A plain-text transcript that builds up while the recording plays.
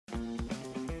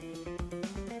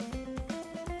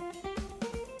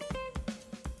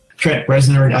Trent,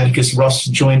 Reznor and Atticus Ross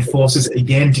joined forces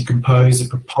again to compose a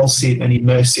propulsive and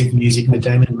immersive music for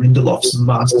Damon Lindelof's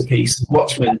masterpiece,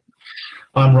 Watchmen.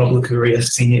 I'm Rob Licuria,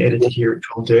 Senior Editor here at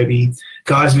Troll Derby.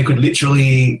 Guys, we could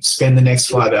literally spend the next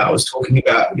 5 hours talking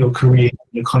about your career and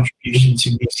your contribution to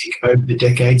music over the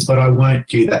decades, but I won't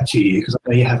do that to you because I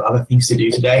know you have other things to do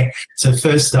today. So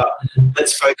first up,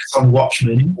 let's focus on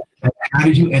Watchmen. And how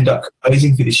did you end up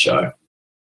composing for this show?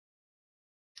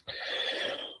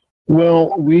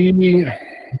 Well, we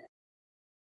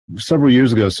several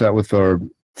years ago sat with our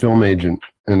film agent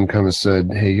and kind of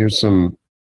said, hey, here's some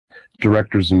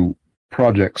directors and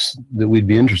projects that we'd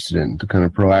be interested in, to kind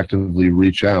of proactively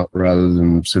reach out rather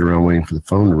than sit around waiting for the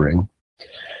phone to ring.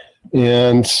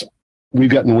 And we've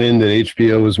gotten wind that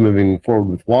HBO was moving forward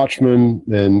with Watchmen,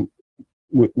 and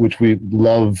which we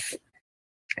love.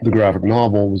 The graphic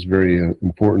novel was very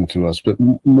important to us. But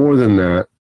more than that,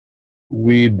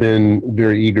 we've been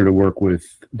very eager to work with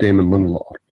Damon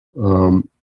Lindelof.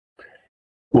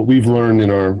 What we've learned in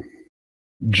our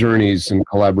journeys and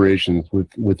collaborations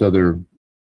with other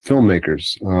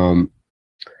filmmakers,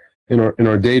 in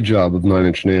our day job of Nine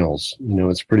Inch Nails,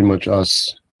 it's pretty much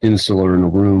us insular in a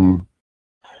room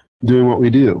doing what we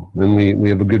do, and we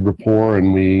have a good rapport,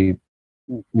 and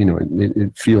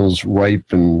it feels ripe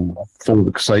and full of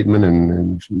excitement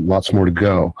and lots more to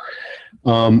go.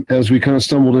 As we kind of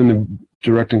stumbled into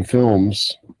directing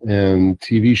films and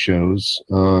TV shows,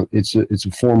 it's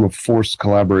a form of forced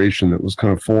collaboration that was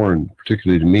kind of foreign,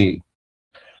 particularly to me.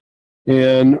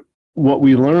 And what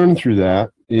we learned through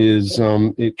that is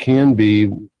it can be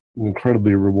an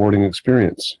incredibly rewarding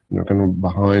experience, kind of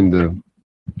behind the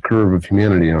curve of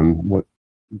humanity on what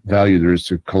value there is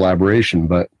to collaboration.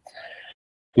 But,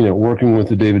 working with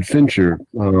the David Fincher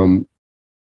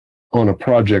on a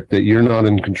project that you're not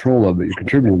in control of, that you're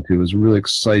contributing to, is a really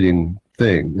exciting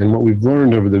thing. And what we've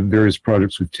learned over the various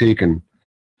projects we've taken,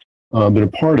 been a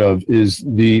part of, is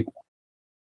the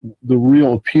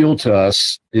real appeal to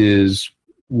us is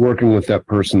working with that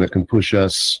person that can push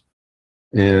us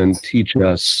and teach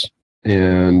us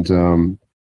and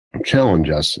challenge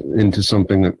us into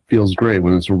something that feels great,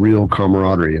 when it's a real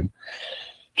camaraderie. And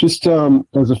just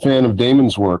as a fan of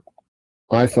Damon's work,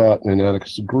 I thought, and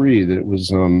Atticus agreed, that it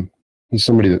was he's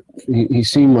somebody that he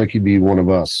seemed like he'd be one of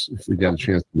us if we got a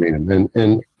chance to meet him.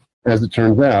 And as it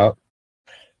turns out,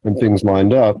 when things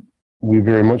lined up, we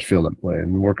very much feel that way.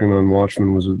 And working on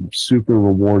Watchmen was a super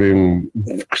rewarding,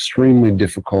 extremely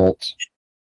difficult,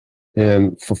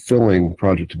 and fulfilling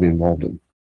project to be involved in.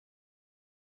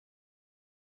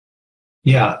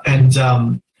 Yeah, and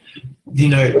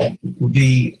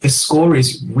the score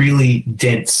is really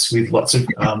dense with lots of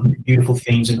beautiful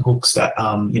themes and hooks that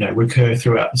recur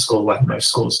throughout the score, like most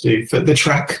scores do. But the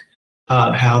track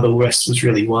 "How the West Was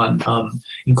Really Won"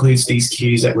 includes these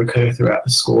cues that recur throughout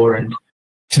the score, and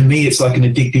to me, it's like an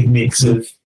addictive mix of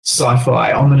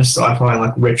sci-fi, ominous sci-fi,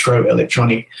 like retro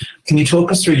electronic. Can you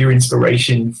talk us through your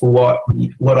inspiration for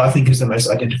what I think is the most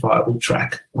identifiable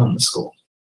track on the score?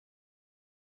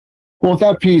 Well, with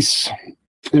that piece,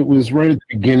 it was right at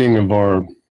the beginning of our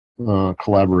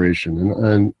collaboration.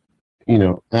 And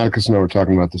Atticus and I were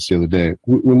talking about this the other day.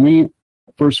 When we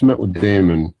first met with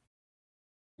Damon,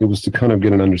 it was to kind of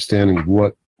get an understanding of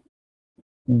what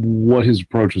his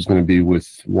approach was going to be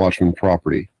with Watchmen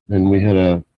property. And we had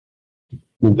an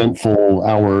eventful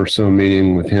hour or so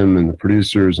meeting with him and the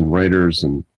producers and writers,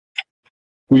 and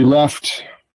we left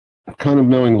kind of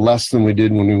knowing less than we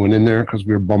did when we went in there, because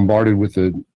we were bombarded with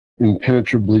an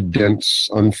impenetrably dense,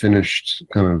 unfinished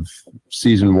kind of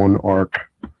season 1 arc.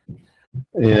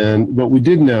 But we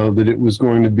did know that it was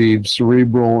going to be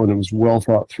cerebral, and it was well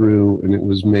thought through, and it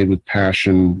was made with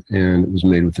passion, and it was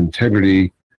made with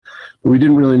integrity. But we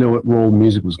didn't really know what role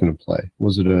music was going to play.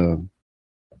 Was it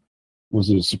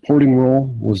a supporting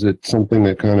role? Was it something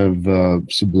that kind of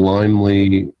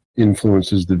sublimely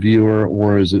influences the viewer,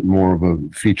 or is it more of a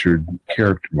featured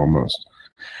character almost?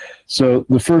 So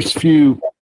the first few,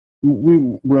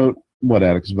 we wrote, what,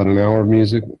 Atticus, about an hour of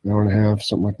music, an hour and a half,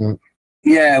 something like that?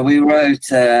 Yeah, we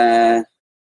wrote, I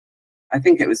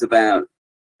think it was about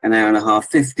an hour and a half,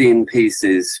 15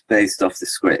 pieces based off the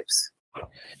scripts.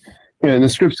 Yeah, and the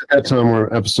scripts at that time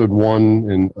were episode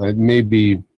 1 and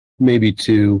maybe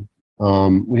 2.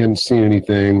 We hadn't seen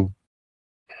anything.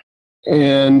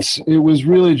 And it was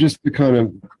really just to kind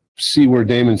of see where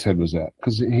Damon's head was at,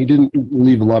 because he didn't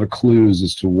leave a lot of clues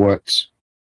as to what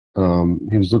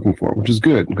he was looking for, which is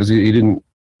good, because he didn't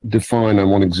define, I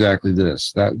want exactly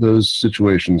this. Those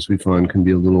situations we find can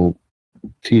be a little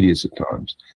tedious at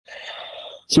times.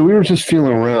 So we were just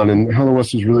feeling around, and How the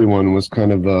West Was Really Won was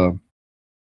kind of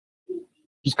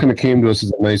just kind of came to us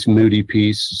as a nice moody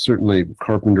piece, certainly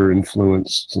Carpenter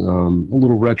influenced, a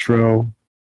little retro,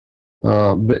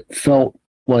 but felt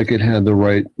like it had the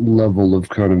right level of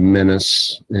kind of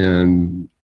menace and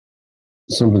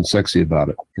something sexy about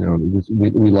it. You know,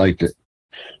 we liked it.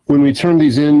 When we turned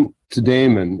these in to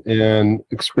Damon and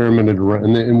experimented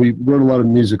around, and we wrote a lot of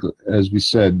music, as we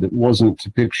said, that wasn't to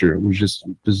picture. It was just,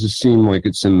 does this seem like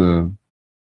it's in the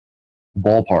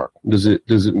ballpark? Does it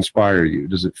inspire you?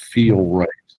 Does it feel right?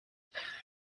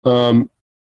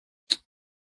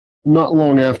 Not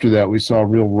long after that, we saw a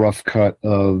real rough cut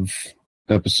of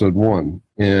episode 1,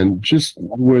 and just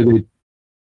where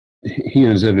he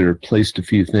and his editor placed a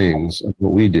few things of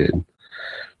what we did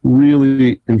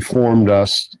really informed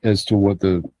us as to what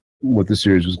the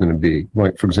series was going to be.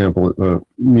 Like, for example,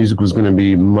 music was going to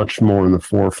be much more in the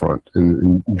forefront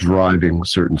and driving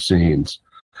certain scenes,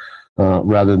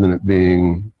 rather than it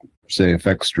being, say,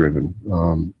 effects driven,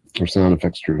 or sound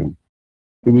effects driven.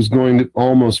 It was going to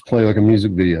almost play like a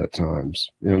music video at times.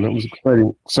 You know, that was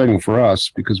exciting for us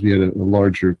because we had a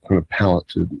larger kind of palette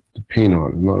to paint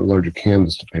on, a larger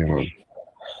canvas to paint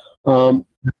on.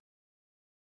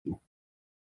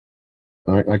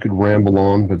 I could ramble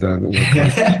on, but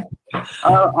that.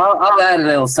 I'll add a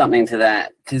little something to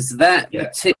that, because that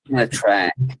particular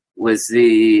track was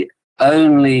the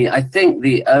only one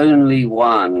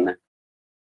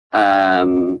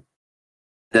that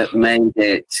made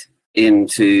it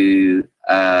into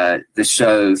the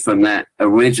show from that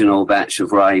original batch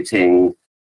of writing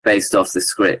based off the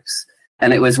scripts.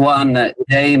 And it was one that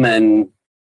Damon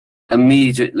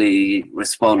immediately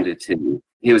responded to.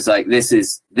 He was like,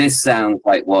 this sounds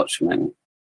like Watchmen.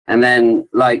 And then,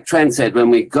 like Trent said, when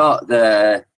we got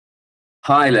the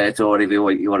pilot, or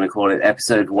whatever you want to call it,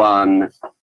 episode 1,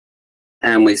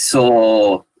 and we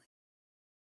saw,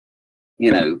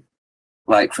 you know,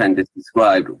 like Trent has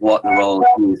described, what the role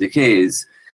of music is,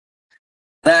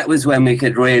 that was when we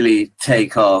could really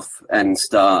take off and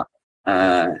start,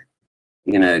 you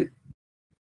know,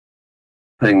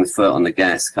 putting the foot on the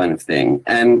gas kind of thing.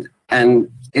 And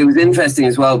it was interesting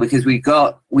as well, because we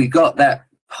got that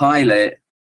pilot.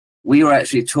 We were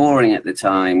actually touring at the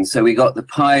time, so we got the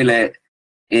pilot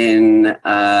in,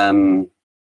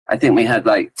 I think we had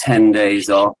like 10 days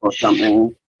off or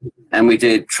something, and we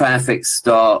did Traffic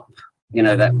Stop, you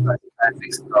know, that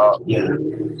Traffic Stop,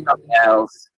 something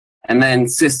else. And then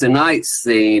Sister Night's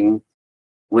theme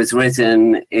was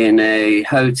written in a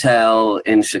hotel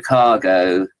in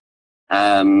Chicago,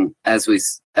 as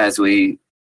we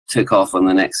took off on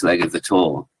the next leg of the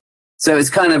tour. So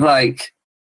it's kind of like,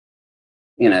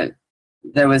 you know,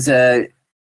 there was an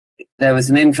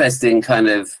interesting kind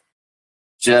of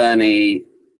journey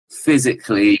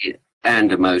physically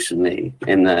and emotionally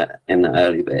in the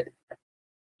early bit.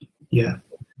 Yeah.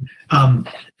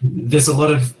 There's a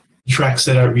lot of tracks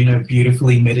that are, you know,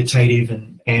 beautifully meditative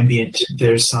and ambient.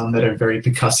 There's some that are very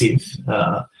percussive.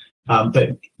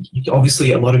 But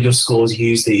obviously a lot of your scores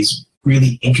use these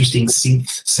really interesting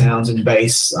synth sounds and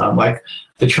bass, like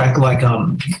the track like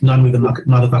None with the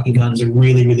Motherfucking Guns, a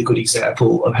really, really good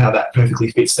example of how that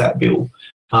perfectly fits that bill.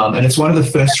 And it's one of the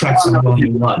first tracks on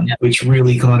Volume 1, which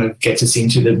really kind of gets us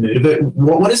into the mood of it.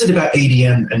 What is it about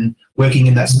EDM and working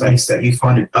in that space that you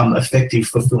find it effective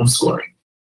for film scoring?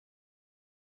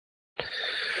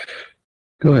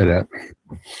 Go ahead, Ed.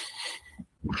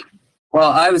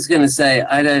 Well, I was going to say,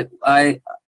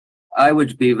 I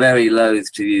would be very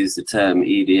loath to use the term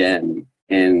EDM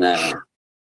in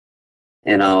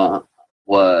our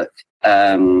work.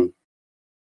 I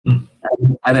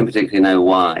don't particularly know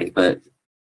why, but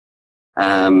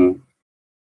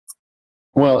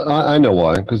well, I know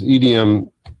why, because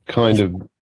EDM kind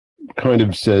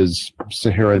of says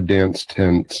Sahara dance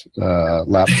tent,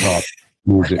 laptop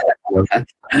music. You know?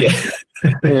 Yeah.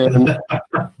 And not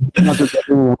that there's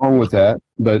anything wrong with that,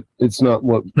 but it's not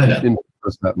what interests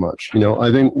us that much. You know,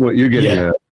 I think what you're getting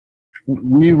at,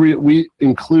 we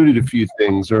included a few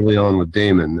things early on with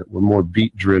Damon that were more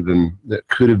beat driven, that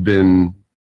could have gone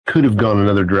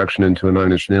another direction into a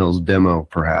Nine Inch Nails demo,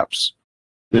 perhaps.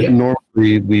 That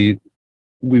normally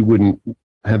we wouldn't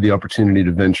have the opportunity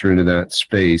to venture into that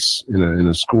space in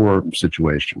a score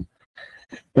situation.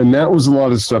 And that was a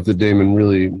lot of stuff that Damon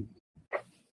really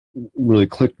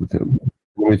clicked with him.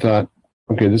 And we thought,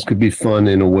 okay, this could be fun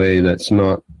in a way that's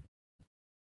not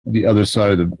the other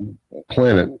side of the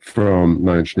planet from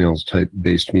Nine Inch Nails type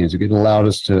based music. It allowed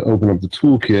us to open up the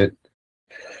toolkit,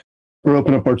 or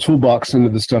open up our toolbox into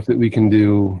the stuff that we can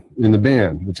do in the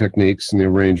band, the techniques and the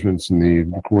arrangements and the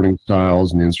recording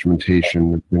styles and the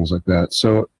instrumentation and things like that.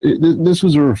 So this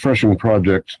was a refreshing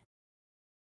project,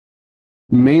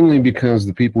 mainly because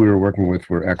the people we were working with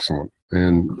were excellent.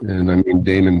 And I mean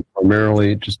Damon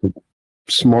primarily, just a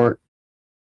smart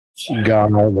guy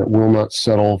that will not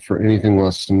settle for anything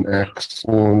less than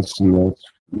excellence, and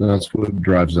that's what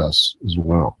drives us as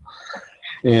well.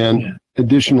 And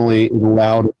additionally, it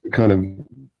allowed us to kind of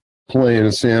play in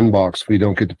a sandbox we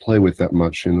don't get to play with that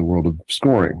much in the world of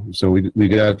scoring. So we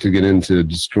got to get into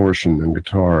distortion and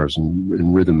guitars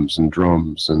and rhythms and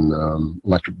drums and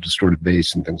electric distorted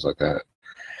bass and things like that.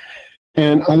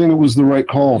 And I think it was the right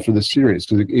call for the series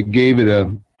because it gave it a,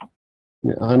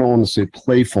 I don't want to say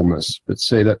playfulness, but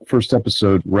say that first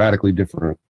episode radically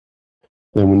different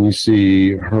than when you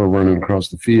see her running across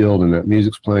the field and that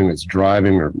music's playing, it's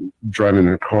driving in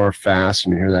her car fast,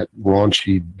 and you hear that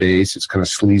raunchy bass. It's kind of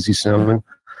sleazy sounding. It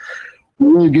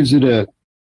really gives it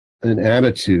an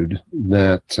attitude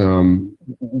that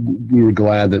we were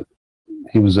glad that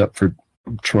he was up for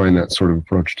trying that sort of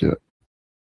approach to it.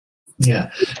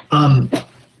 Yeah.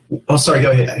 Oh, sorry,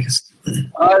 go ahead, Atticus.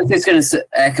 I was just going to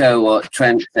echo what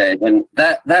Trent said, and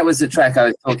that was the track I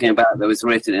was talking about that was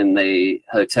written in the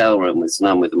hotel room with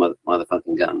None with the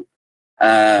Motherfucking Gun.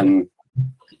 And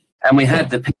we had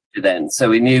the picture then, so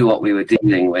we knew what we were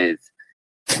dealing with.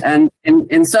 And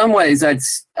in some ways,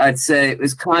 I'd say it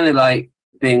was kind of like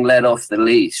being let off the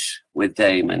leash with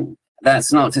Damon.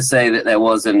 That's not to say that there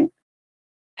wasn't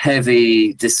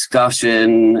heavy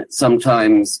discussion,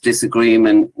 sometimes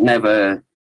disagreement, never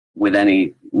with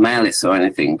any malice or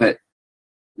anything, but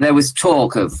there was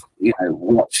talk of,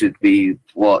 what should be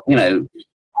what,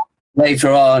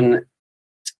 later on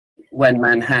when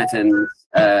Manhattan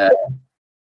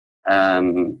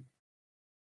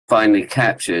finally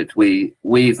captured, we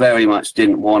very much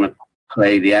didn't want to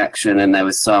play the action, and there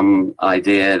was some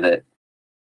idea that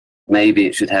maybe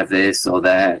it should have this or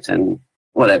that and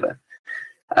whatever.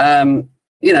 It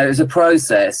was a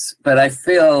process, but I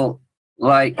feel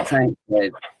like Trent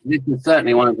said, this is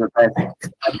certainly one of the best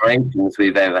collaborations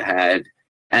we've ever had.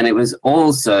 And it was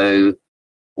also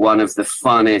one of the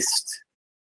funnest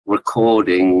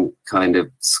recording kind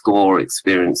of score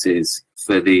experiences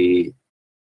for the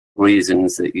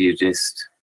reasons that you just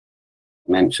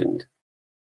mentioned,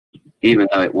 even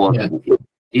though it wasn't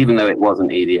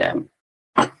EDM.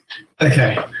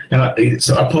 Okay,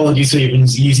 so apologies for even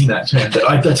using that term, but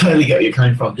I totally get where you're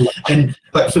coming from.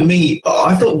 But for me,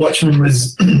 I thought Watchmen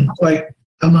was like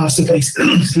a masterpiece.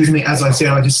 Excuse me, as I said,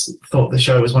 I just thought the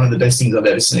show was one of the best things I've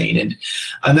ever seen,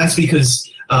 and that's because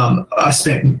I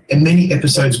spent many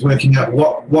episodes working out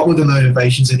what were the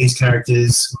motivations of these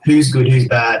characters, who's good, who's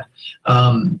bad.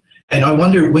 And I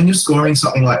wonder, when you're scoring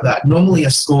something like that, normally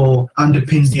a score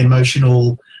underpins the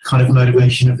emotional kind of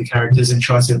motivation of the characters and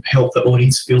tries to help the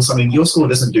audience feel something. Your score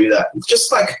doesn't do that. It's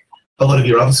just like a lot of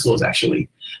your other scores, actually.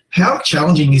 How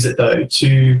challenging is it, though,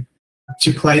 to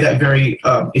play that very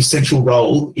essential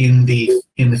role in the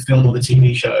film or the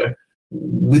TV show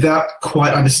without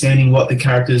quite understanding what the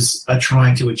characters are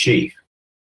trying to achieve?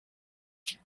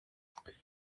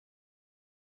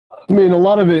 I mean, a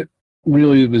lot of it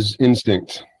really was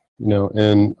instinct,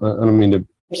 and I don't mean to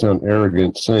sound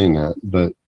arrogant saying that,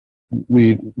 but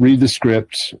we read the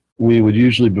script. We would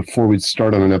usually, before we'd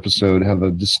start on an episode, have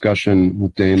a discussion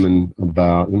with Damon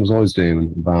about, it was always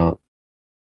Damon, about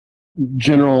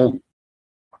general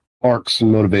arcs and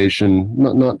motivation,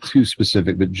 not too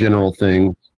specific, but general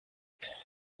things.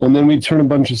 And then we'd turn a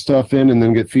bunch of stuff in and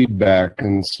then get feedback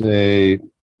and say,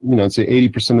 I'd say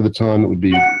 80% of the time it would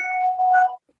be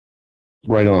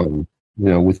right on,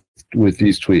 with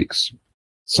these tweaks.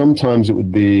 Sometimes it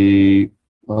would be,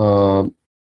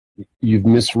 you've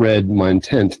misread my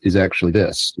intent is actually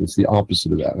this. It's the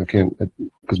opposite of that. I can't,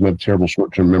 because I have terrible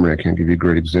short-term memory, I can't give you a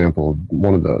great example of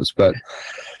one of those. But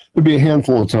there'd be a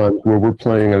handful of times where we're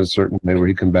playing at a certain way where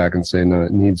he'd come back and say, no,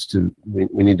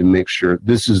 we need to make sure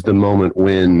this is the moment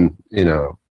when,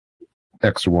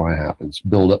 X or Y happens.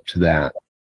 Build up to that.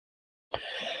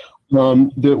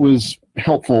 That was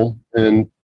helpful,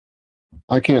 and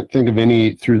I can't think of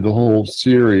any through the whole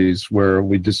series where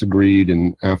we disagreed,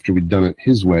 and after we'd done it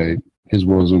his way, his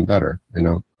wasn't better,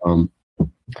 And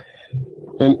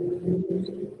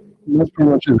that's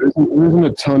pretty much it. There isn't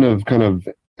a ton of kind of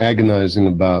agonizing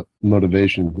about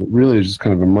motivation. It really is just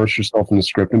kind of immerse yourself in the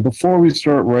script. And before we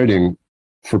start writing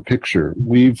for picture,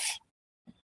 we've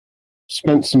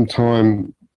spent some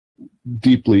time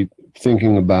deeply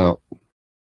thinking about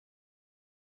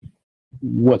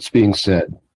what's being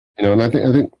said. And I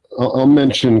think I'll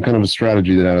mention kind of a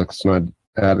strategy that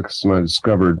Atticus and I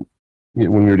discovered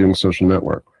when we were doing Social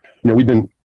Network.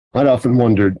 I'd often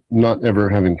wondered, not ever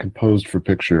having composed for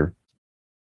picture,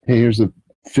 hey, here's a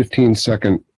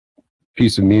 15-second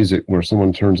piece of music where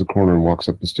someone turns a corner and walks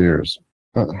up the stairs.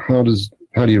 How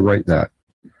do you write that?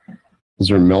 Is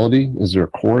there a melody? Is there a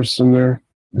chorus in there?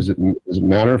 Does it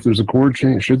matter if there's a chord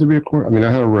change? Should there be a chord? I mean, I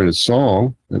know how to write a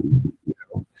song,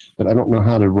 but I don't know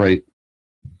how to write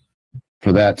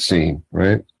for that scene,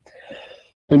 right?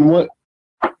 And what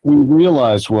we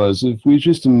realized was if we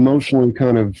just emotionally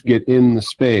kind of get in the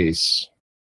space,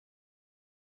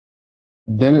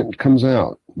 then it comes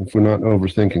out. If we're not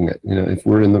overthinking it, if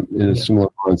we're in a similar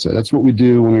mindset, that's what we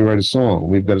do when we write a song.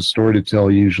 We've got a story to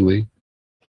tell usually.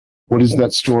 What is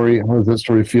that story? How does that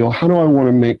story feel? How do I want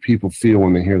to make people feel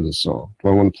when they hear this song? Do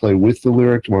I want to play with the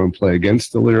lyric? Do I want to play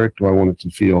against the lyric? Do I want it to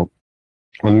feel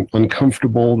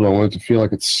uncomfortable? Do I want it to feel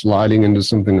like it's sliding into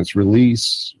something that's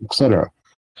released, etc.?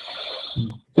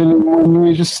 And when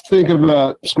we just think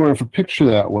about scoring for picture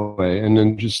that way and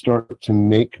then just start to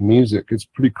make music, it's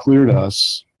pretty clear to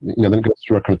us, then it goes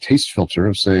through our kind of taste filter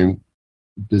of saying,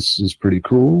 this is pretty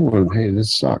cool, or hey,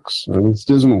 this sucks, or this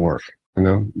doesn't work.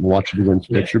 Watch it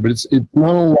against picture, but it's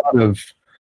not a lot of.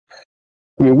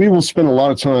 I mean, we will spend a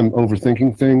lot of time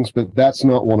overthinking things, but that's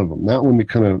not one of them. That one we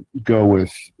kind of go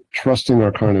with trusting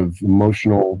our kind of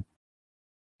emotional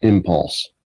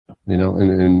impulse,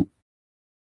 and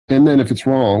then if it's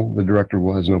wrong, the director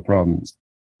has no problem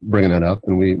bringing that up,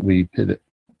 and we pivot.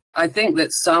 I think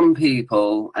that some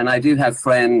people, and I do have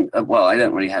friends. Well, I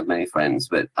don't really have many friends,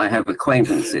 but I have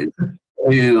acquaintances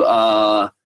who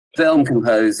are film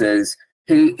composers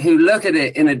who look at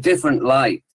it in a different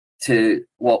light to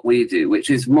what we do, which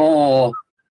is more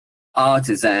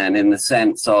artisan in the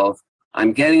sense of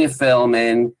I'm getting a film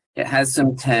in, it has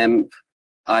some temp,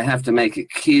 I have to make a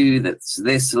cue that's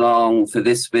this long for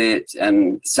this bit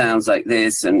and sounds like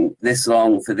this, and this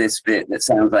long for this bit that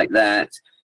sounds like that.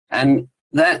 And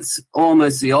that's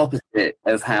almost the opposite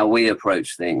of how we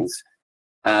approach things.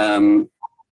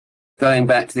 Going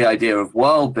back to the idea of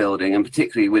world building, and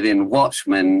particularly within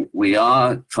Watchmen, we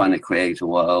are trying to create a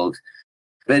world,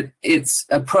 but it's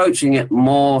approaching it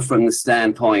more from the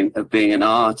standpoint of being an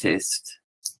artist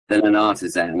than an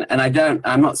artisan. And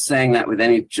I'm not saying that with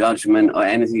any judgment or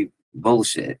any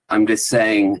bullshit. I'm just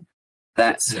saying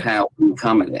that's how we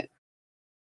come at it.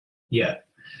 Yeah.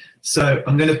 So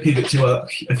I'm going to pivot to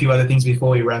a few other things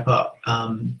before we wrap up.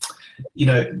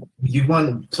 You've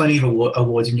won plenty of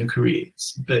awards in your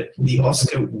careers, but the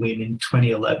Oscar win in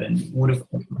 2011 would have,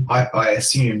 I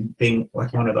assume, been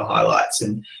like one of the highlights.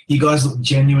 And you guys looked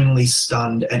genuinely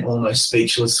stunned and almost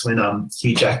speechless when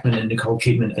Hugh Jackman and Nicole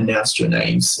Kidman announced your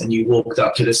names, and you walked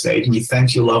up to the stage and you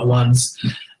thanked your loved ones.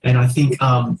 And I think,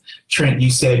 Trent, you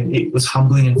said it was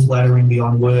humbling and flattering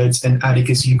beyond words. And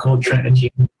Atticus, you called Trent a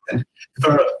genius. And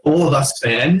for all of us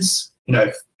fans,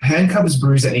 Handcuffs,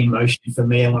 Bruise and Emotion for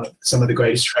me are some of the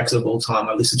greatest tracks of all time.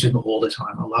 I listen to them all the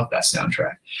time. I love that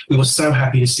soundtrack. We were so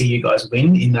happy to see you guys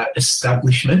win in that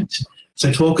establishment.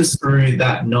 So talk us through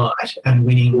that night and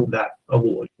winning that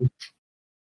award.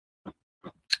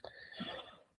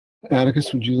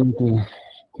 Atticus, would you like to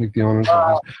take the honors?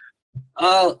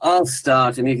 I'll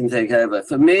start and you can take over.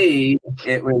 For me,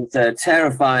 it was a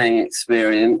terrifying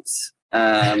experience.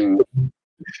 In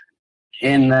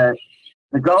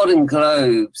the Golden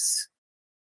Globes,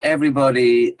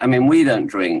 everybody, I mean, we don't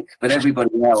drink, but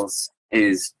everybody else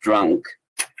is drunk.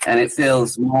 And it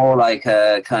feels more like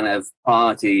a kind of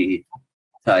party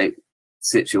type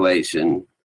situation.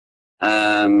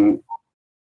 The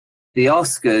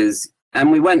Oscars, and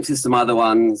we went to some other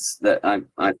ones that I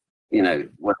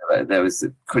whatever. There was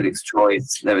the Critics'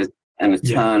 Choice, there was an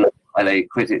Eternal LA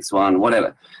Critics one,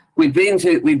 whatever. We'd been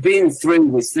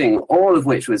through this thing, all of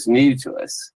which was new to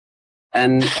us.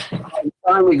 And by the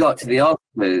time we got to the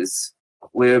Oscars,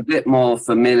 we were a bit more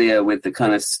familiar with the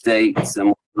kind of stakes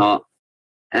and whatnot.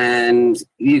 And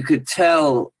you could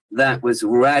tell that was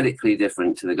radically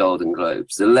different to the Golden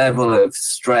Globes. The level of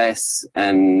stress,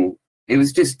 and it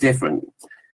was just different.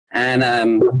 And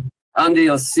under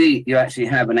your seat, you actually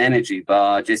have an energy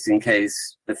bar just in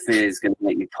case the fear is going to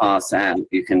make you pass out.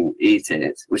 You can eat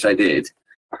it, which I did.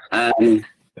 Then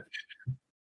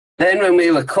when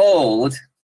we were called,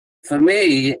 for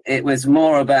me, it was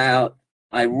more about,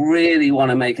 I really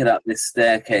want to make it up this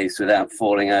staircase without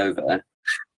falling over.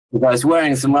 Because I was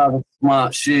wearing some rather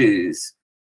smart shoes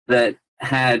that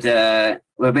were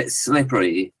a bit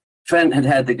slippery. Trent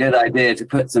had the good idea to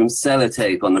put some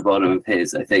sellotape on the bottom of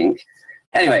his, I think.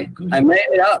 Anyway, I made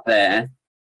it up there.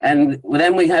 And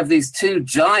then we have these two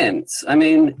giants. I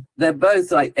mean, they're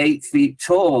both like 8 feet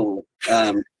tall.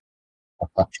 They're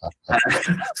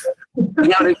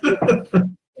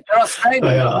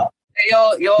Australian.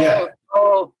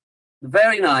 You're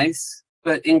very nice,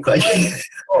 but incredibly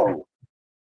tall.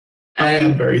 I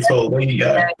am very tall. There you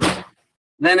go.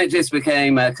 Then it just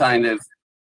became a kind of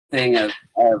thing of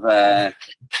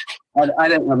I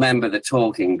don't remember the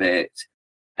talking bit.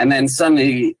 And then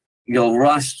suddenly you're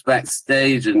rushed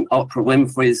backstage and Oprah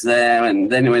Winfrey's there,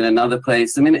 and then you're in another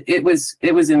place. I mean, it was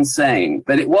insane,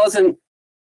 but it wasn't,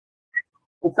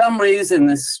 for some reason,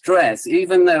 the stress,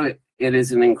 even though it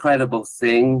is an incredible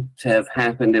thing to have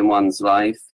happened in one's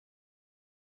life.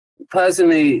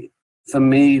 Personally, for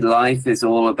me, life is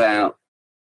all about,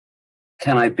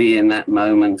 can I be in that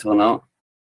moment or not?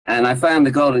 And I found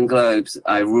the Golden Globes,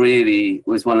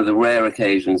 was one of the rare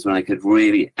occasions when I could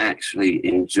really actually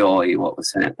enjoy what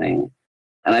was happening.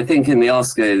 And I think in the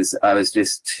Oscars, I was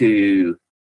just too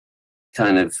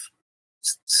kind of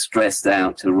stressed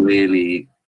out to really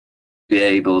be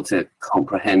able to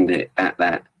comprehend it at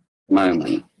that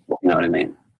moment. You know what I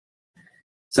mean?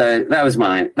 So that was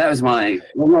mine. That was my,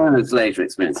 well, one of those later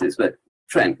experiences. But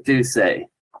Trent, do say.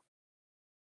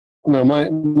 No,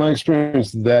 my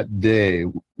experience that day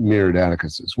mirrored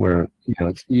Atticus's, where,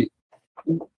 to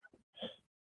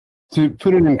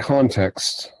put it in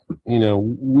context,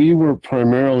 we were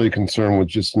primarily concerned with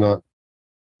just not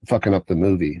fucking up the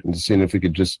movie and seeing if we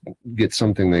could just get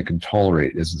something they could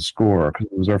tolerate as the score, because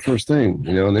it was our first thing,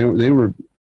 and they were,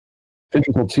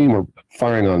 integral team were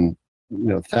firing on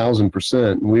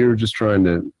 1,000%, and we were just trying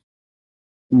to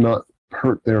not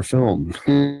hurt their film,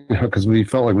 because we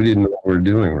felt like we didn't know what we were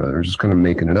doing. We were just kind of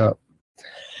making it up.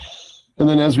 And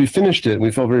then as we finished it,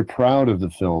 we felt very proud of the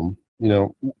film.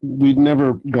 We'd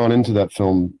never gone into that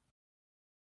film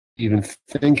even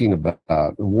thinking about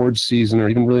awards season or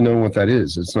even really knowing what that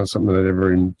is. It's not something that I'd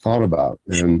ever even thought about.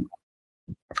 And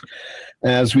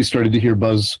as we started to hear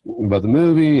buzz about the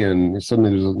movie, and suddenly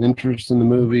there's an interest in the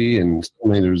movie, and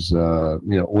suddenly there's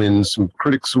wins some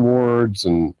critics awards,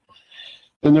 and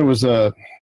then there was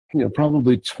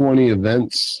probably 20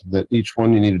 events that each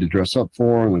one you needed to dress up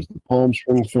for. And there's the Palm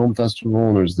Springs Film Festival,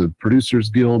 and there's the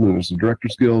Producers Guild, and there's the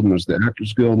Directors Guild, and there's the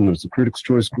Actors Guild, and there's the Critics'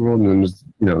 Choice Guild, and then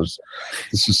there's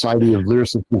the Society of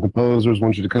Lyricists and Composers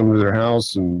want you to come to their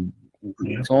house, and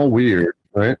it's all weird,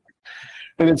 right?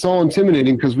 And it's all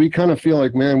intimidating because we kind of feel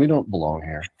like, man, we don't belong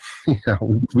here.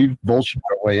 We've bullshit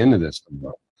our way into this.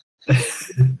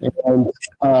 And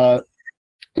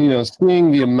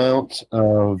seeing the amount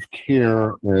of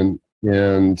care and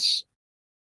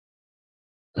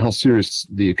how serious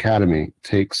the Academy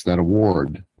takes that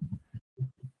award,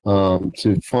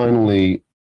 to finally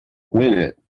win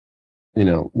it,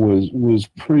 was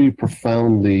pretty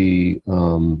profoundly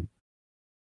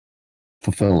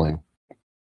fulfilling.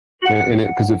 And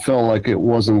because it felt like it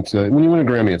wasn't, when you win a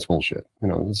Grammy, it's bullshit.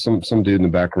 Some dude in the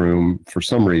back room for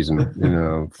some reason,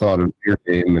 thought of your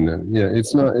name, and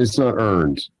it's not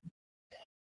earned.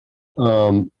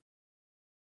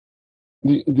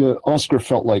 The Oscar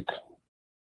felt like,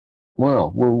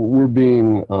 wow, we're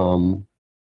being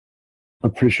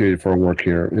appreciated for our work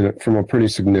here, from a pretty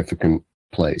significant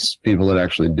place. People that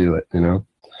actually do it, And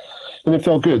it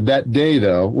felt good. That day,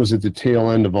 though, was at the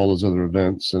tail end of all those other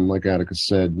events. And like Atticus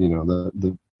said,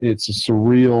 it's a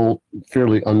surreal,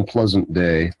 fairly unpleasant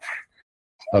day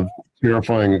of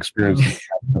terrifying experiences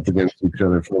up against each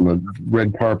other, from a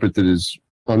red carpet that is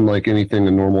unlike anything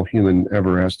a normal human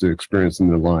ever has to experience in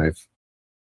their life,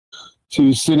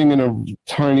 to sitting in a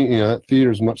tiny, that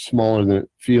theater is much smaller than it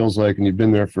feels like, and you've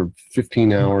been there for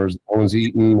 15 hours, no one's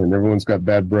eaten, and everyone's got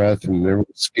bad breath, and everyone's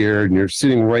scared, and you're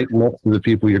sitting right next to the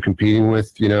people you're competing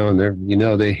with, and they're,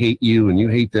 they hate you, and you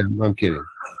hate them. I'm kidding.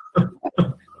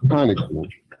 Kind of cool.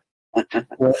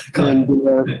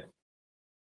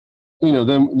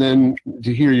 And, then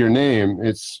to hear your name,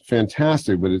 it's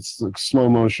fantastic, but it's like slow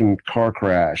motion car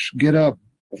crash. Get up.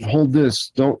 Hold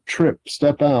this, don't trip,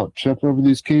 step out, step over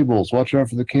these cables, watch out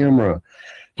for the camera,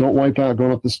 don't wipe out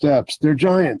going up the steps. They're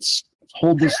giants.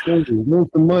 Hold this thing, move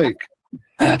the mic.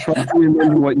 Try to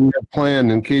remember what you had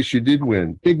planned in case you did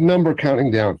win. Big number counting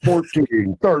down,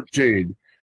 14, 13.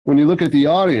 When you look at the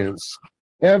audience,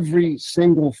 every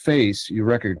single face you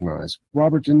recognize.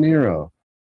 Robert De Niro,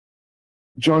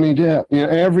 Johnny Depp,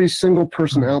 every single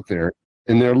person out there,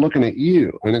 and they're looking at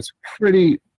you, and it's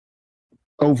pretty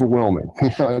overwhelming.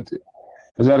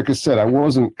 As Atticus said, I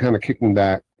wasn't kind of kicking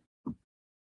back,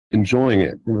 enjoying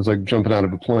it. It was like jumping out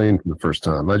of a plane for the first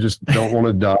time. I just don't want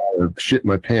to die or shit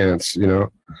my pants,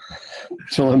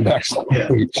 till I'm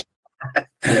backstage.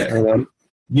 Yeah.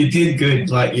 You did good.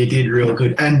 You did real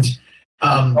good. And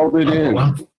I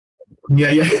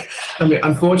mean,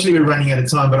 unfortunately, we're running out of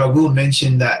time, but I will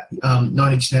mention that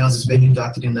 9 Inch Nails has been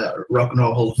inducted in the Rock and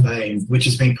Roll Hall of Fame, which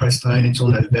has been postponed until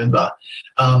November,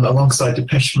 alongside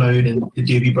Depeche Mode and the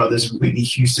Doobie Brothers, Whitney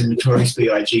Houston, Notorious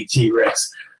B.I.G.,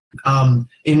 T-Rex.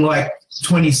 In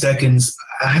 20 seconds,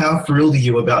 how thrilled are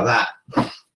you about that?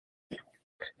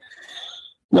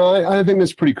 No, I think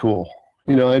that's pretty cool.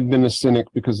 I've been a cynic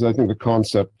because I think the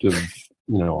concept of,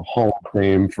 a Hall of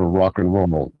Fame for rock and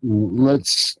roll,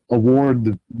 let's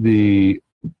award the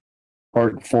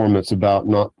art form that's about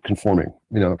not conforming.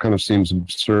 It kind of seems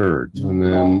absurd. And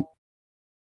then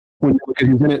when you look at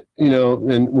who's in it,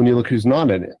 and when you look who's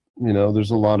not in it,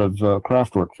 there's a lot of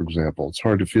craft work, for example. It's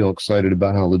hard to feel excited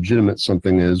about how legitimate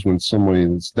something is when somebody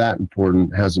that's that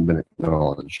important hasn't been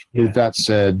acknowledged. Yeah. With that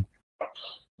said,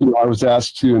 I was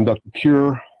asked to induct The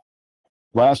Cure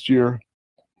last year.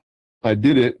 I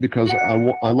did it because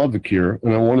I love The Cure,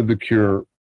 and I wanted The Cure.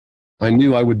 I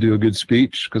knew I would do a good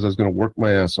speech because I was going to work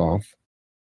my ass off.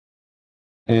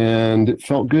 And it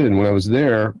felt good. And when I was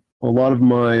there, a lot of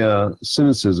my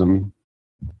cynicism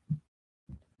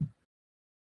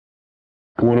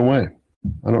went away.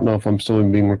 I don't know if I'm still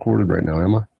even being recorded right now,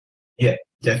 am I? Yeah,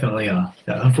 definitely are.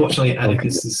 Unfortunately,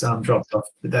 Atticus has dropped off,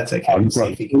 but that's okay.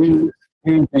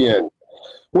 In the end,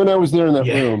 when I was there in that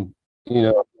room,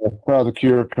 I saw The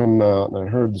Cure come out, and I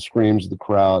heard the screams of the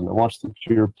crowd, and I watched The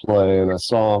Cure play, and I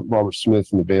saw Robert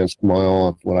Smith and the band smile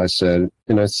at what I said,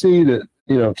 and I see that,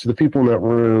 to the people in that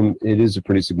room, it is a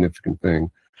pretty significant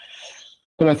thing.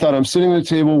 And I thought, I'm sitting at a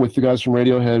table with the guys from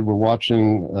Radiohead, we're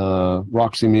watching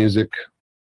Roxy Music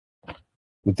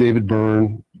with David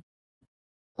Byrne.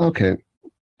 Okay,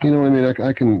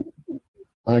 I can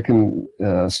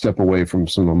step away from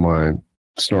some of my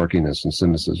snarkiness and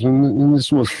cynicism, and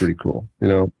this was pretty cool.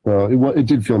 It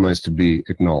did feel nice to be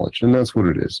acknowledged, and that's what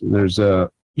it is. There's as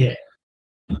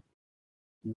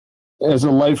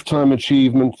a lifetime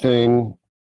achievement thing,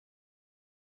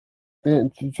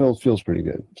 it feels pretty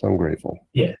good. So I'm grateful.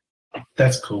 Yeah,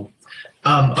 that's cool.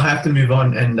 I have to move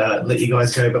on and let you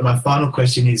guys go, but my final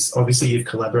question is, obviously you've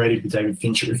collaborated with David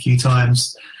Fincher a few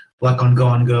times, like on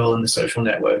Gone Girl and The Social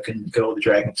Network and Girl with the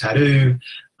Dragon Tattoo.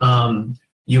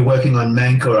 You're working on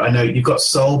Mank, or I know you've got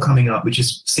Soul coming up, which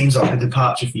seems like a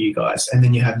departure for you guys, and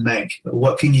then you have Mank.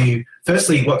 What can you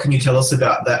tell us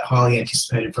about that highly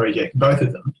anticipated project, both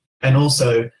of them, and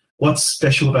also what's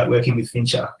special about working with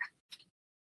Fincher?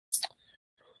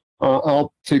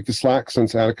 I'll take the slack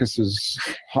since Atticus is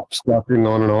hopscotching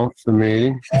on and off the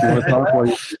meeting. Do you want to talk while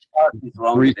you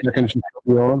 3 seconds you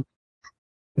put me on?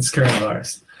 It's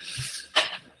coronavirus.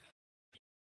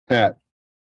 Pat,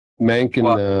 Mank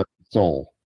and Soul.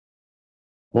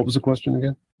 What was the question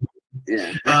again?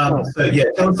 Yeah.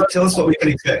 Tell us what we can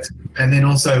expect, and then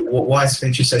also why is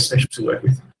Fincher so special to work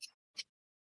with?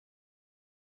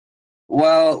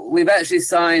 Well, we've actually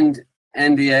signed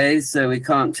NDAs, so we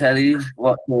can't tell you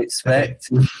what to expect.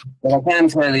 Okay. But I can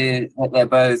tell you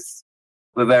that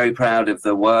we're very proud of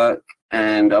the work,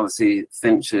 and obviously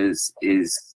Fincher's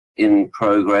is in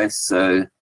progress, so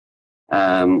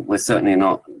we're certainly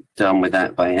not done with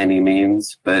that by any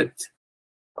means, but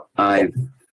I've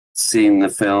seen the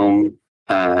film,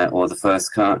 or the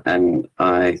first cut, and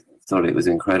I thought it was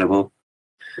incredible.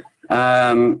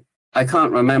 I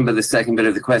can't remember the second bit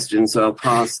of the question, so I'll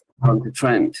pass on to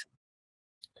Trent.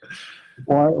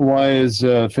 Why is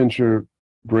Fincher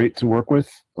great to work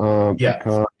with?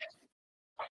 Because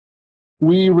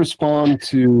we respond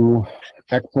to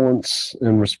excellence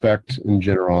and respect and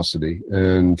generosity.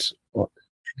 And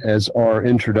as our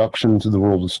introduction to the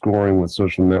world of scoring with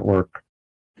Social Network,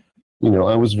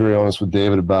 I was very honest with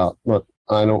David about, look,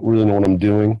 I don't really know what I'm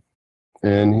doing.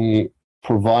 And he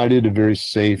provided a very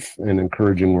safe and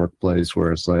encouraging workplace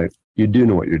where it's like, you do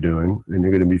know what you're doing and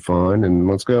you're going to be fine, and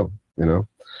let's go,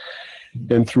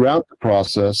 And throughout the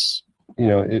process,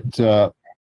 it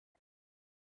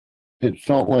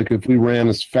felt like if we ran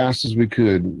as fast as we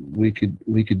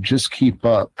could just keep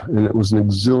up, and it was an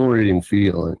exhilarating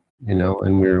feeling,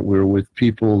 and we're with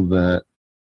people that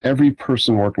every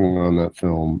person working on that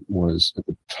film was at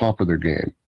the top of their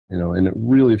game, and it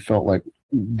really felt like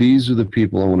these are the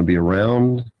people I want to be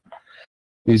around.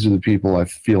 These are the people I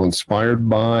feel inspired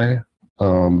by.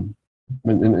 And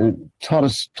it taught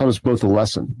us both a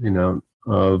lesson,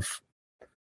 of,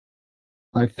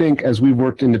 I think as we've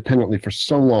worked independently for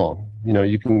so long,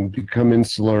 you can become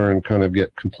insular and kind of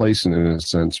get complacent in a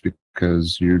sense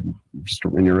because you're just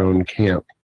in your own camp.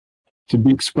 To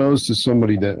be exposed to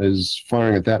somebody that is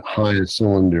firing at that high a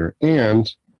cylinder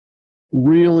and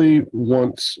really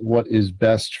wants what is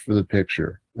best for the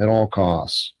picture at all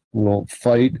costs, will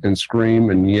fight and scream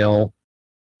and yell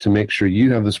to make sure you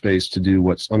have the space to do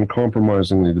what's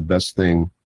uncompromisingly the best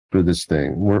thing for this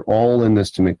thing. We're all in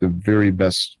this to make the very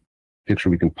best picture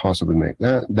we can possibly make.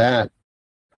 That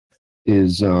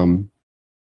is an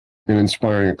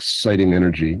inspiring, exciting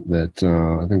energy that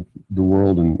I think the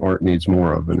world and art needs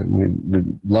more of. And we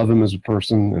love him as a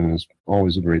person, and it's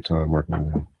always a great time working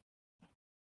with him.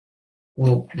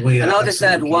 Well, we And I'll just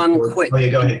add one quick. Oh yeah,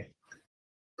 go ahead,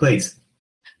 please.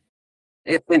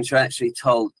 If Fincher actually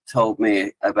told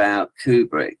me about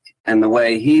Kubrick, and the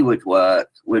way he would work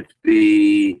would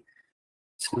be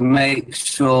to make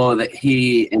sure that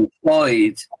he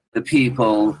employed the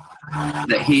people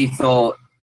that he thought,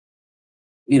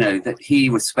 that he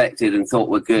respected and thought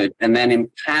were good, and then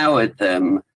empowered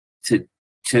them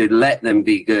to let them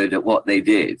be good at what they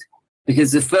did.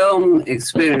 Because the film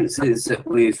experiences that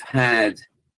we've had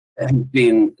have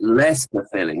been less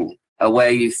fulfilling,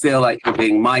 where you feel like you're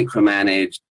being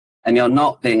micromanaged and you're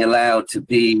not being allowed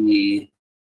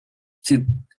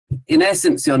in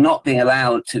essence, you're not being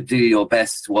allowed to do your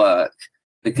best work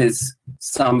because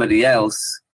somebody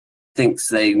else thinks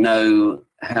they know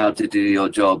how to do your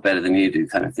job better than you do,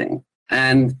 kind of thing.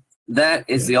 And that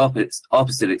is the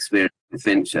opposite experience with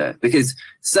Fincher, because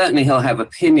certainly he'll have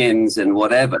opinions and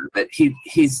whatever, but he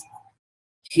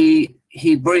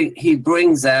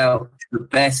brings out the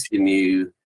best in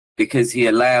you because he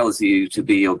allows you to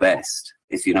be your best,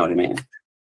 if you know what I mean.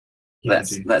 Yeah,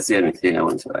 that's the only thing I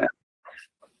want to add.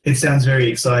 It sounds very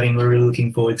exciting. We're really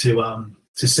looking forward to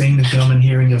seeing the film and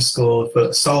hearing your score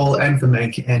for Soul and for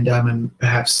Meg, and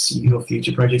perhaps your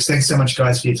future projects. Thanks so much,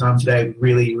 guys, for your time today. We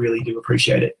really, really do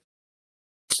appreciate it.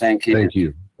 Thank you. Thank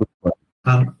you.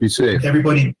 Be safe.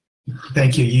 Everybody,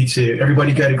 thank you. You too.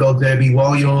 Everybody go to Gold Derby.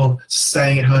 While you're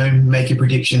staying at home, make your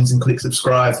predictions and click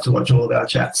subscribe to watch all of our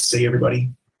chats. See you,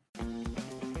 everybody.